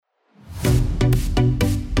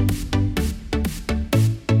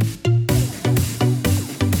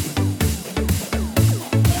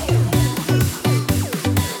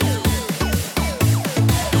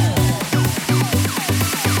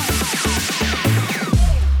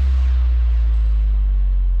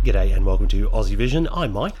G'day and welcome to Aussie Vision.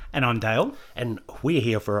 I'm Mike. And I'm Dale. And we're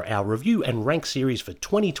here for our review and rank series for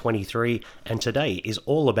 2023. And today is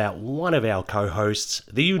all about one of our co-hosts,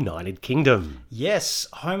 the United Kingdom. Yes,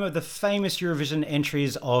 home of the famous Eurovision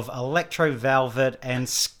entries of Electro Velvet and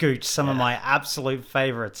Scooch, some of my absolute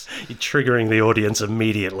favourites. You're triggering the audience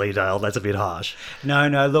immediately, Dale. That's a bit harsh.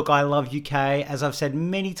 No, look, I love UK. As I've said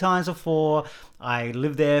many times before, I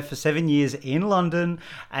lived there for 7 years in London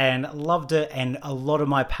and loved it, and a lot of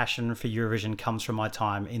my passion for Eurovision comes from my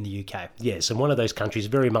time in the UK. Yes, and one of those countries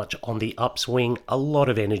very much on the upswing, a lot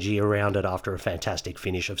of energy around it after a fantastic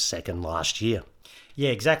finish of second last year.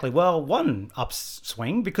 Yeah, exactly. Well, one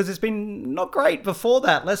upswing because it's been not great before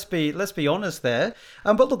that. Let's be honest there.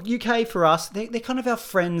 But look, UK for us, they're kind of our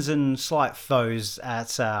friends and slight foes at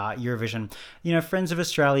Eurovision. You know, friends of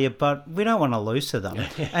Australia, but we don't want to lose to them.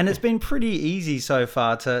 And it's been pretty easy so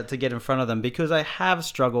far to get in front of them because they have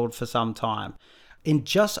struggled for some time. In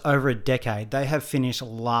just over a decade, they have finished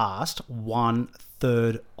last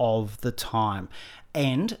 1/3 of the time.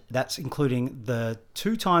 And that's including the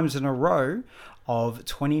 2 times in a row of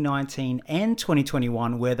 2019 and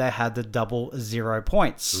 2021 where they had the double 0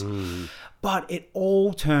 points. But it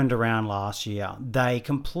all turned around last year. They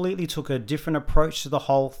completely took a different approach to the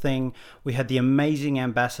whole thing. We had the amazing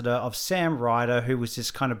ambassador of Sam Ryder, who was this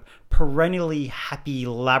kind of perennially happy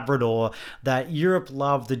Labrador that Europe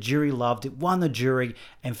loved, the jury loved. It won the jury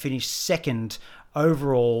and finished second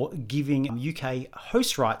overall, giving UK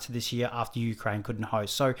host rights this year after Ukraine couldn't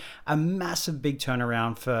host. So a massive big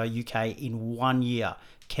turnaround for UK in 1 year.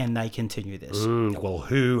 Can they continue this? Well,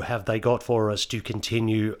 who have they got for us to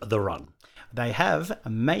continue the run? They have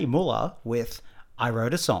May Muller with I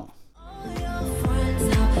Wrote a Song.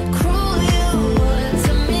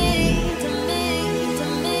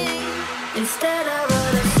 Instead I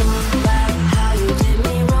wrote a song about how you did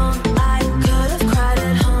me wrong. I could have cried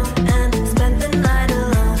at home and spent the night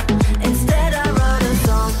alone. Instead I wrote a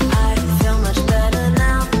song. I feel much better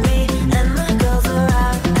now. Me and my girls are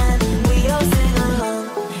out and we all sing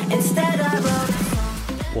along. Instead I wrote a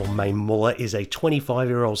song. Well, May Muller is a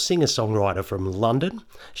 25-year-old singer-songwriter from London.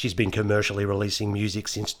 She's been commercially releasing music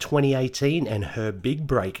since 2018, and her big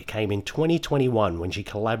break came in 2021 when she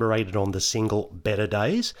collaborated on the single Better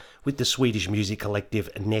Days with the Swedish music collective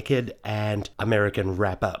Naked and American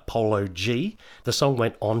rapper Polo G. The song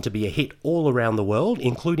went on to be a hit all around the world,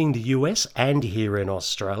 including the US and here in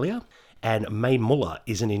Australia. And May Muller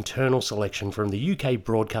is an internal selection from the UK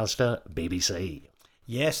broadcaster BBC.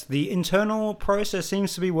 Yes, the internal process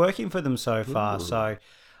seems to be working for them so far. So,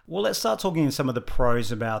 well, let's start talking some of the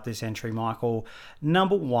pros about this entry, Michael.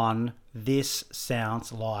 Number one, this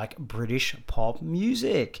sounds like British pop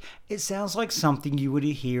music. It sounds like something you would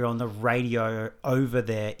hear on the radio over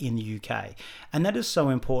there in the UK. And that is so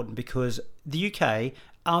important because the UK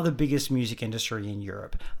are the biggest music industry in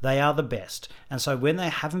Europe. They are the best. And so when they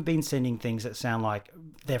haven't been sending things that sound like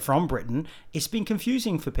they're from Britain, it's been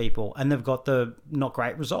confusing for people and they've got the not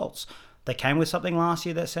great results. They came with something last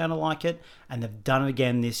year that sounded like it, and they've done it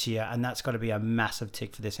again this year, and that's got to be a massive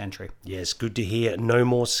tick for this entry. Yes, good to hear. No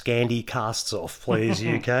more Scandi casts off, please,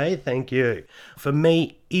 UK. Thank you. For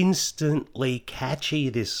me, instantly catchy,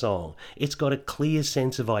 this song. It's got a clear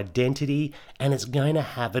sense of identity, and it's going to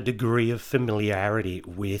have a degree of familiarity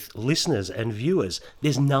with listeners and viewers.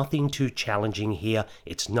 There's nothing too challenging here.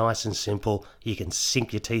 It's nice and simple. You can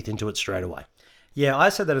sink your teeth into it straight away. Yeah, I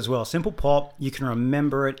said that as well. Simple pop, you can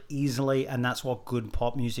remember it easily, and that's what good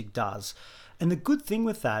pop music does. And the good thing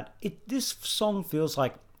with that, this song feels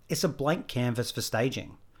like it's a blank canvas for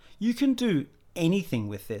staging. You can do anything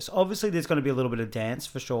with this. Obviously, there's going to be a little bit of dance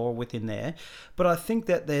for sure within there, but I think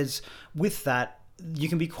that with that, you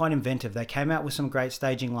can be quite inventive. They came out with some great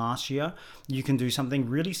staging last year. You can do something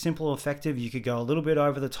really simple, effective. You could go a little bit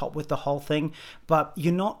over the top with the whole thing, but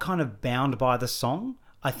you're not kind of bound by the song.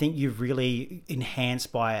 I think you're really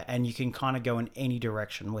enhanced by it and you can kind of go in any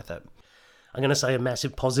direction with it. I'm going to say a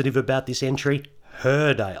massive positive about this entry.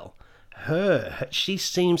 Dale. She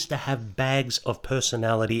seems to have bags of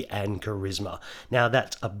personality and charisma. Now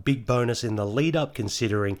that's a big bonus in the lead up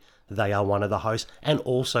considering they are one of the hosts and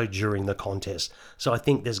also during the contest. So I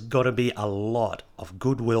think there's got to be a lot of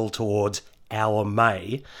goodwill towards our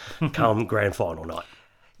May come grand final night.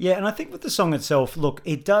 Yeah, and I think with the song itself, look,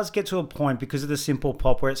 it does get to a point because of the simple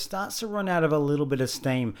pop where it starts to run out of a little bit of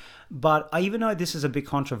steam. But even though this is a bit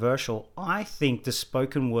controversial, I think the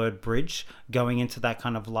spoken word bridge going into that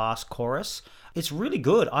kind of last chorus, it's really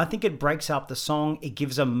good. I think it breaks up the song. It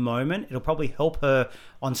gives a moment. It'll probably help her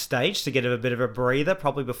on stage to get a bit of a breather,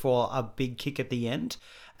 probably before a big kick at the end.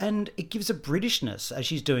 And it gives a Britishness as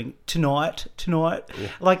she's doing tonight.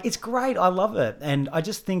 Like, it's great. I love it. And I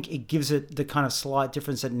just think it gives it the kind of slight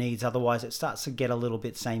difference it needs. Otherwise, it starts to get a little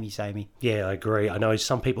bit samey. Yeah, I agree. I know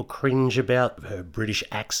some people cringe about her British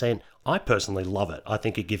accent. I personally love it. I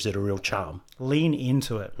think it gives it a real charm. Lean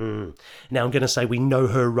into it. Now, I'm going to say we know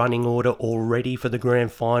her running order already for the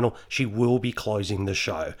grand final. She will be closing the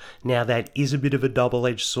show. Now, that is a bit of a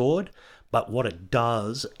double-edged sword. But what it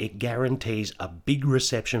does, it guarantees a big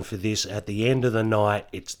reception for this at the end of the night.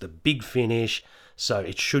 It's the big finish, so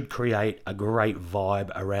it should create a great vibe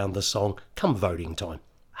around the song come voting time.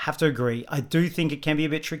 Have to agree. I do think it can be a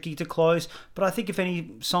bit tricky to close, but I think if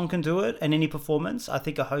any song can do it and any performance, I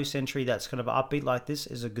think a host entry that's kind of upbeat like this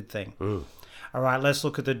is a good thing. All right, let's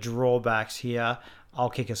look at the drawbacks here. I'll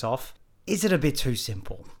kick us off. Is it a bit too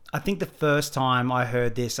simple? I think the first time I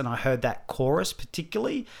heard this and I heard that chorus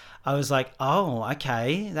particularly, I was like, oh,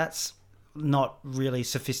 okay, that's not really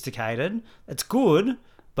sophisticated. It's good,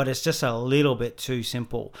 but it's just a little bit too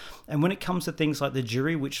simple. And when it comes to things like the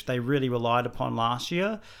jury, which they really relied upon last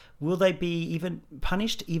year, will they be even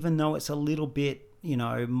punished even though it's a little bit,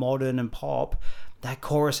 modern and pop? That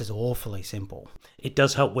chorus is awfully simple. It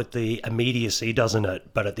does help with the immediacy, doesn't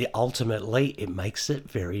it? But ultimately, it makes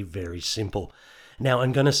it very, very simple. Now,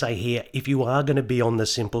 I'm going to say here, if you are going to be on the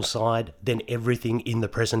simple side, then everything in the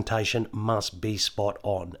presentation must be spot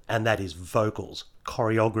on. And that is vocals,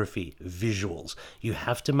 choreography, visuals. You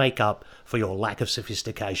have to make up for your lack of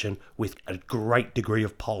sophistication with a great degree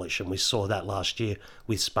of polish. And we saw that last year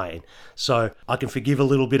with Spain. So I can forgive a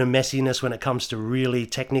little bit of messiness when it comes to really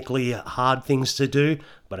technically hard things to do.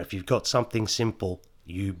 But if you've got something simple,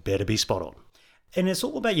 you better be spot on. And it's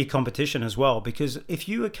all about your competition as well, because if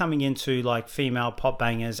you were coming into like female pop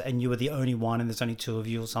bangers and you were the only one and there's only two of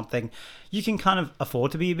you or something, you can kind of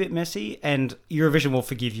afford to be a bit messy, and Eurovision will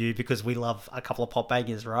forgive you because we love a couple of pop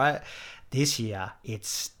bangers, right? This year, it's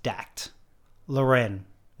stacked. Loren,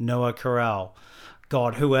 Noah Carell,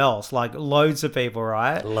 God, who else? Like loads of people,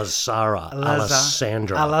 right? Alessandra,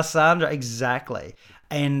 exactly.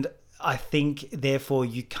 And I think, therefore,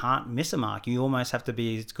 you can't miss a mark. You almost have to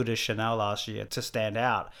be as good as Chanel last year to stand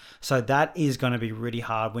out. So that is going to be really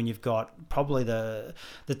hard when you've got probably the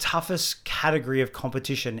toughest category of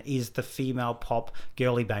competition is the female pop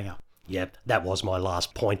girly banger. Yep, that was my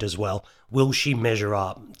last point as well. Will she measure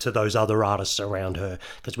up to those other artists around her?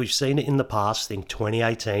 Because we've seen it in the past, think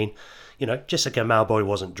 2018. Jessica Mauboy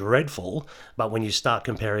wasn't dreadful, but when you start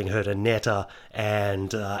comparing her to Netta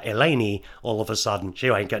and Eleni, all of a sudden she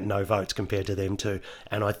ain't getting no votes compared to them two.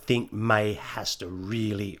 And I think May has to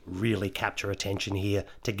really, really capture attention here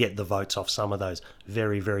to get the votes off some of those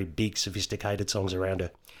very, very big, sophisticated songs around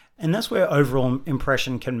her. And that's where overall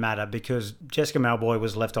impression can matter, because Jessica Mauboy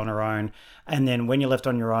was left on her own. And then when you're left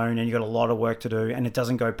on your own and you've got a lot of work to do and it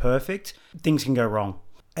doesn't go perfect, things can go wrong.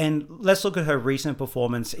 And let's look at her recent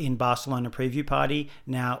performance in Barcelona Preview Party.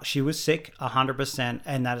 Now, she was sick 100%,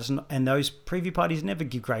 and those preview parties never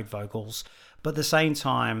give great vocals. But at the same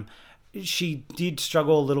time, she did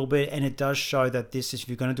struggle a little bit, and it does show that this is, if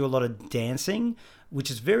you're going to do a lot of dancing, which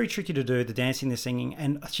is very tricky to do, the dancing, the singing,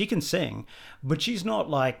 and she can sing, but she's not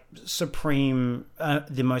like supreme,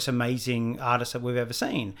 the most amazing artist that we've ever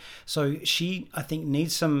seen. So she, I think,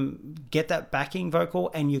 needs get that backing vocal,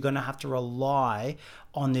 and you're going to have to rely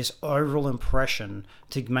on this overall impression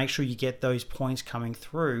to make sure you get those points coming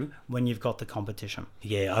through when you've got the competition.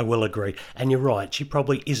 Yeah, I will agree. And you're right, she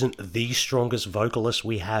probably isn't the strongest vocalist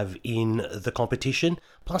we have in the competition.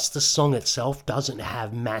 Plus, the song itself doesn't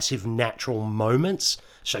have massive natural moments,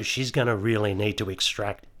 so she's going to really need to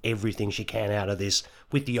extract everything she can out of this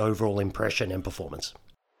with the overall impression and performance.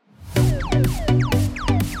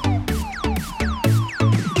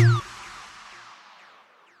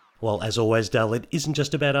 Well, as always, Dale, it isn't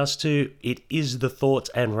just about us two. It is the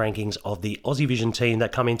thoughts and rankings of the Aussievision team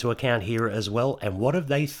that come into account here as well. And what have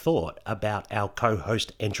they thought about our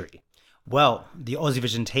co-host entry? Well, the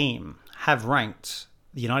Aussievision team have ranked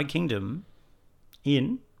the United Kingdom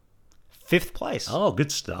in 5th place. Oh,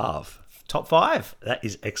 good stuff. Top 5. That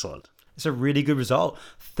is excellent. It's a really good result.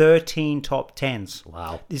 13 top 10s.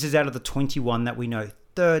 Wow. This is out of the 21 that we know.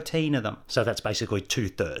 13 of them. So that's basically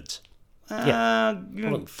 2/3. Yeah,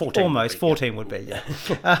 14 almost. 14 would be, yeah.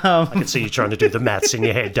 I can see you trying to do the maths in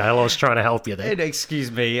your head, Dale. I was trying to help you there. Excuse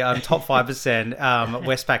me. Top 5%.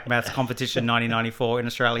 Westpac Maths Competition 1994 in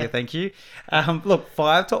Australia, thank you. Look,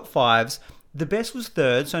 5 top 5s. The best was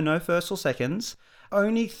 3rd, so no first or seconds.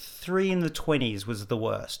 Only 3 in the 20s was the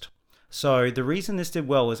worst. So the reason this did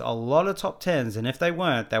well was a lot of top 10s, and if they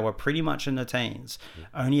weren't, they were pretty much in the teens.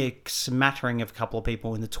 Only a smattering of a couple of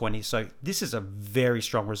people in the 20s. So this is a very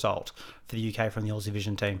strong result for the UK from the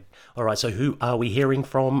Eurovision team. All right, so who are we hearing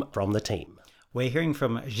from the team? We're hearing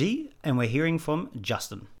from G and we're hearing from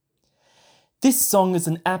Justin. This song is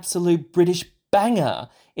an absolute British banger.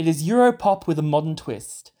 It is Europop with a modern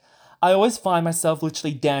twist. I always find myself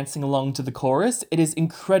literally dancing along to the chorus. It is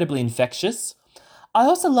incredibly infectious. I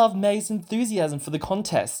also love May's enthusiasm for the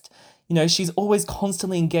contest. You know, she's always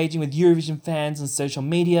constantly engaging with Eurovision fans on social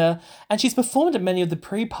media, and she's performed at many of the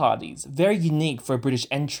pre-parties, very unique for a British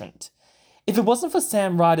entrant. If it wasn't for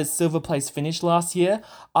Sam Ryder's silver place finish last year,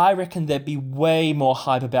 I reckon there'd be way more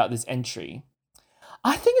hype about this entry.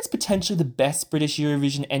 I think it's potentially the best British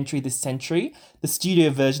Eurovision entry this century, the studio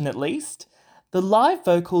version at least. The live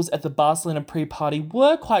vocals at the Barcelona pre-party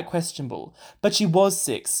were quite questionable, but she was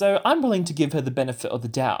sick, so I'm willing to give her the benefit of the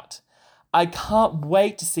doubt. I can't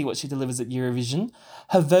wait to see what she delivers at Eurovision.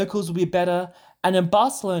 Her vocals will be better, and in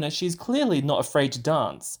Barcelona she's clearly not afraid to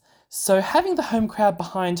dance. So having the home crowd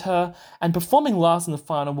behind her and performing last in the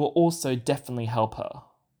final will also definitely help her.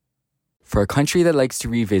 For a country that likes to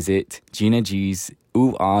revisit Gina G's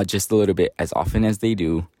ooh ah just a little bit as often as they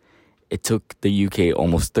do, it took the UK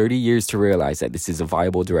almost 30 years to realize that this is a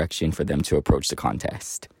viable direction for them to approach the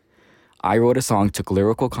contest. I Wrote a Song took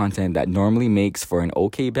lyrical content that normally makes for an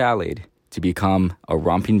okay ballad to become a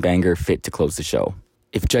romping banger fit to close the show.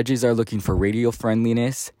 If judges are looking for radio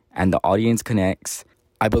friendliness and the audience connects,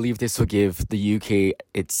 I believe this will give the UK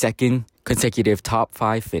its second consecutive top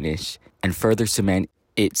 5 finish and further cement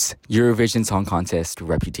its Eurovision Song Contest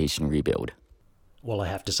reputation rebuild. Well, I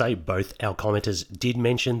have to say, both our commenters did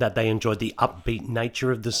mention that they enjoyed the upbeat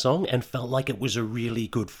nature of the song and felt like it was a really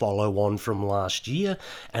good follow-on from last year.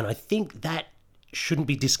 And I think that shouldn't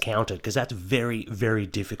be discounted because that's very, very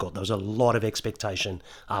difficult. There was a lot of expectation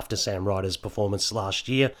after Sam Ryder's performance last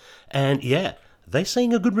year. And yeah, they're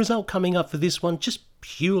seeing a good result coming up for this one just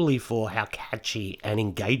purely for how catchy and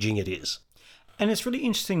engaging it is. And it's really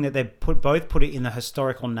interesting that they both put it in the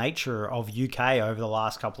historical nature of UK over the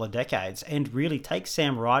last couple of decades and really take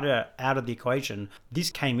Sam Ryder out of the equation. This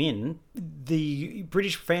came in, the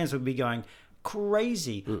British fans would be going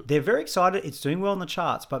crazy. They're very excited. It's doing well in the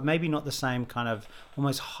charts, but maybe not the same kind of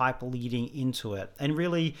almost hype leading into it. And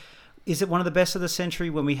really, is it one of the best of the century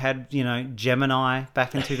when we had, Gemini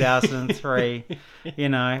back in 2003?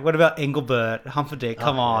 What about Engelbert, Humperdinck?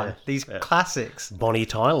 Come on. Yeah. These classics. Bonnie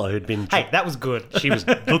Tyler, who'd been... Hey, that was good. She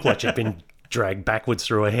looked like she'd been dragged backwards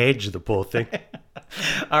through a hedge, the poor thing.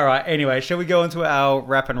 All right, anyway, shall we go into our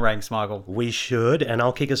rap and ranks, Michael? We should, and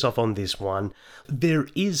I'll kick us off on this one. There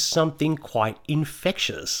is something quite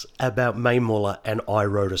infectious about May Muller and I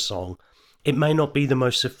Wrote a Song. It may not be the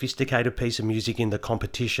most sophisticated piece of music in the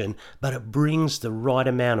competition, but it brings the right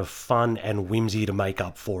amount of fun and whimsy to make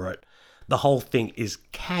up for it. The whole thing is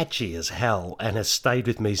catchy as hell and has stayed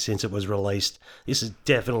with me since it was released. This is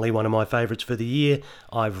definitely one of my favourites for the year.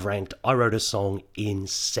 I've ranked I Wrote a Song in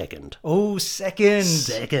second. Oh, second.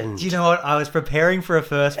 Second. Do you know what? I was preparing for a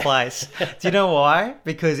first place. Do you know why?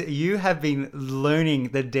 Because you have been learning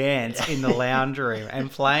the dance in the lounge room and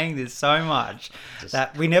playing this so much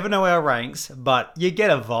that we never know our ranks, but you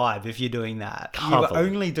get a vibe if you're doing that. You were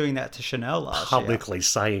only doing that to Chanel last year. Publicly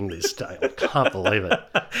saying this, Dale. I can't believe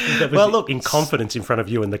it. Well, look, in confidence in front of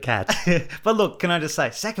you and the cat. But look, can I just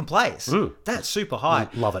say, second place? That's super high.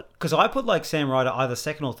 Love it. Because I put Sam Ryder either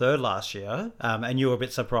second or third last year, and you were a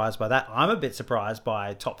bit surprised by that. I'm a bit surprised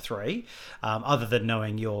by top 3, other than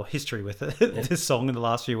knowing your history with this song in the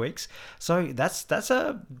last few weeks. So that's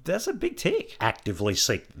a big tick. Actively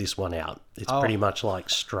seek this one out. It's pretty much like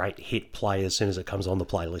straight hit play as soon as it comes on the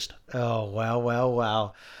playlist. Oh,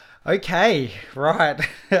 wow. Okay, right.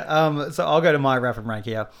 So I'll go to my rap and rank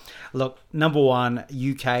here. Look, number 1,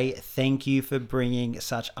 UK, thank you for bringing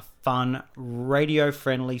such a fun,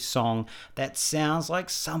 radio-friendly song that sounds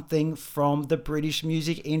like something from the British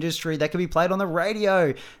music industry that could be played on the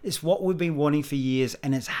radio. It's what we've been wanting for years,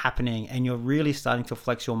 and it's happening, and you're really starting to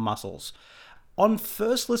flex your muscles. On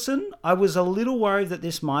first listen, I was a little worried that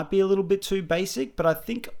this might be a little bit too basic, but I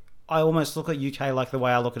think I almost look at UK like the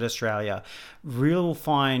way I look at Australia. Real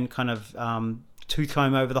fine kind of tooth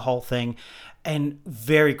comb over the whole thing. And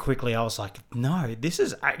very quickly I was like, no, this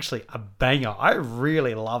is actually a banger. I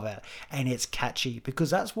really love it. And it's catchy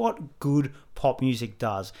because that's what good pop music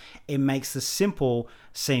does. It makes the simple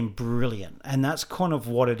seem brilliant. And that's kind of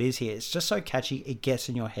what it is here. It's just so catchy, it gets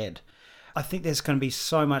in your head. I think there's going to be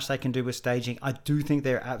so much they can do with staging. I do think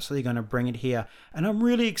they're absolutely going to bring it here. And I'm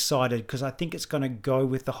really excited because I think it's going to go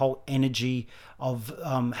with the whole energy of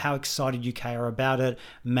how excited UK are about it.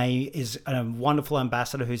 May is a wonderful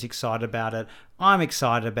ambassador who's excited about it. I'm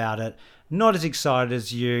excited about it. Not as excited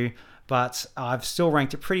as you, but I've still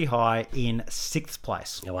ranked it pretty high in 6th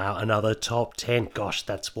place. Wow, another top 10. Gosh,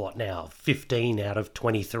 that's what now? 15 out of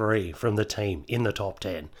 23 from the team in the top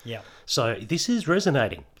 10. Yeah. So this is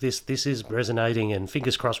resonating. This is resonating, and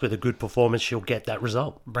fingers crossed with a good performance, she'll get that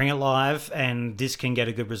result. Bring it live, and this can get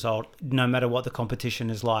a good result no matter what the competition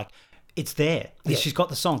is like. It's there. Yeah. She's got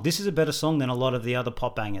the song. This is a better song than a lot of the other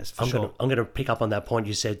pop bangers, for sure. I'm going to pick up on that point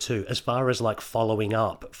you said too. As far as like following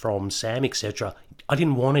up from Sam, etc., I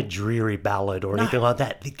didn't want a dreary ballad or anything like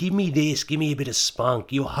that. Give me this. Give me a bit of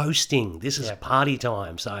spunk. You're hosting. This is party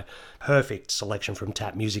time. So perfect selection from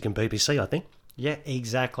Tap Music and BBC, I think. Yeah,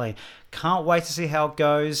 exactly. Can't wait to see how it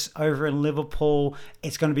goes over in Liverpool.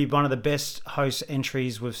 It's going to be one of the best host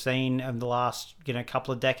entries we've seen in the last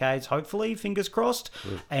couple of decades, hopefully, fingers crossed.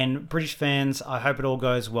 And British fans, I hope it all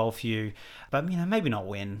goes well for you. But, maybe not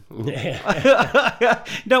win.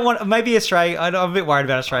 Don't want, maybe Australia, I'm a bit worried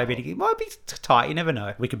about Australia beating. It might be tight, you never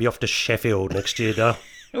know. We could be off to Sheffield next year, though.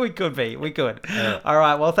 We could be, All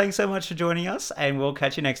right, well, thanks so much for joining us, and we'll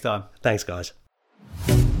catch you next time. Thanks, guys.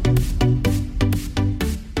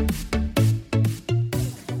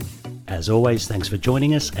 As always, thanks for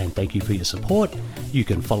joining us and thank you for your support. You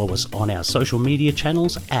can follow us on our social media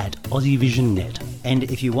channels at AussieVisionNet. And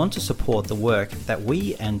if you want to support the work that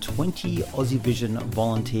we and 20 Aussie Vision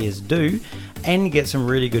volunteers do and get some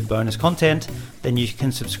really good bonus content, then you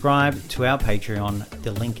can subscribe to our Patreon.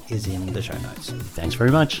 The link is in the show notes. Thanks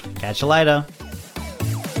very much. Catch you later.